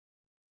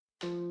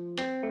Presently,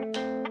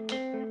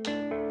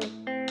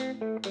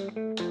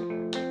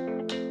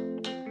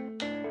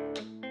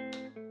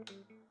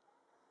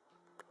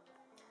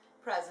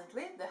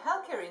 the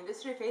healthcare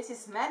industry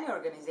faces many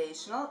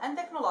organizational and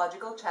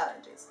technological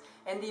challenges,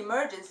 and the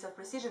emergence of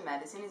precision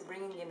medicine is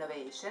bringing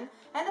innovation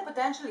and a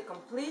potentially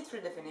complete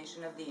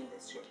redefinition of the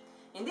industry.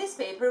 In this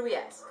paper, we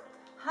ask,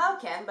 how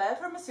can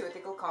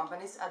biopharmaceutical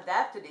companies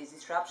adapt to these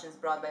disruptions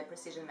brought by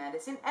precision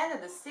medicine and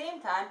at the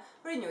same time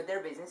renew their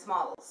business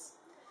models?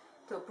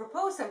 To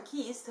propose some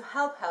keys to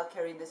help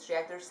healthcare industry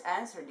actors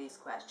answer this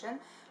question,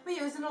 we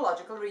use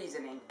analogical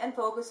reasoning and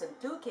focus on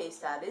two case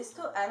studies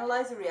to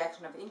analyze the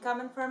reaction of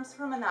incumbent firms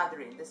from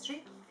another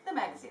industry, the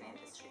magazine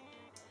industry.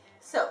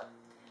 So,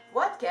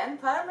 what can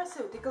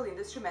pharmaceutical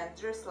industry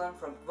managers learn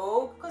from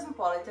Vogue,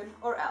 Cosmopolitan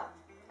or Elle?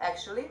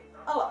 Actually,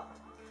 a lot.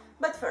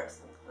 But first,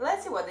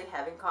 let's see what they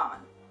have in common.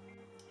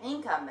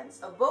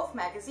 Incumbents of both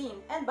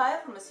magazine and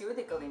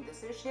biopharmaceutical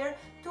industry share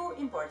two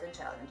important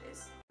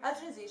challenges: a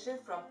transition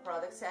from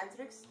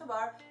product-centric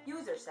to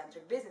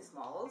user-centric business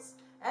models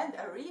and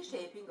a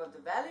reshaping of the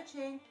value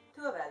chain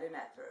to a value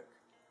network.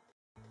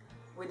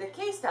 With the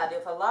case study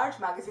of a large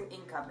magazine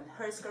incumbent,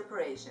 Hearst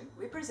Corporation,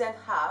 we present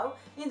how,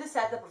 in the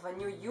setup of a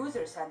new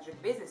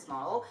user-centric business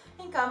model,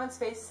 incumbents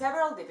face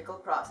several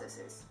difficult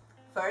processes.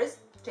 First,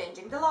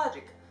 changing the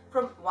logic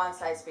from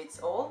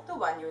one-size-fits-all to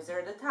one user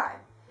at a time.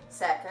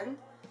 Second,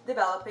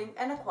 developing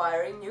and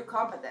acquiring new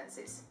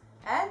competencies,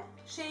 and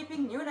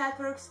shaping new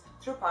networks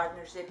through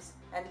partnerships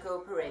and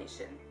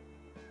cooperation.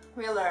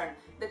 We learn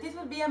that it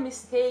would be a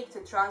mistake to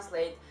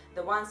translate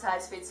the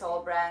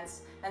one-size-fits-all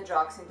brands and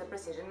drugs into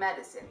precision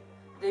medicine.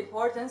 The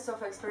importance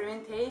of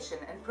experimentation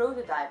and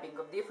prototyping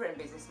of different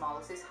business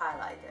models is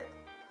highlighted.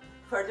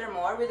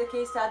 Furthermore, with the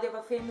case study of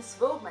a famous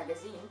Vogue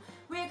magazine,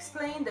 we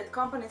explain that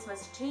companies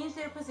must change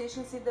their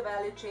positions in the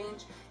value chain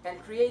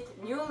and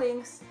create new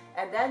links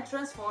and then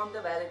transform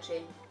the value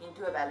chain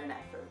into a value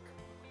network.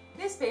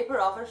 This paper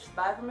offers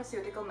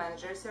biopharmaceutical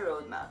managers a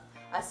roadmap,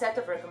 a set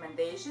of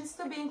recommendations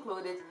to be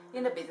included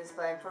in a business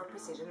plan for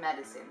precision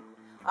medicine.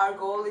 Our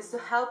goal is to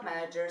help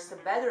managers to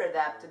better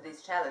adapt to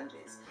these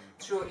challenges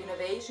through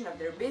innovation of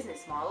their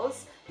business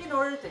models in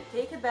order to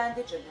take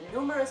advantage of the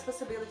numerous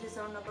possibilities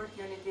and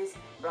opportunities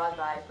brought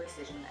by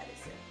precision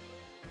medicine.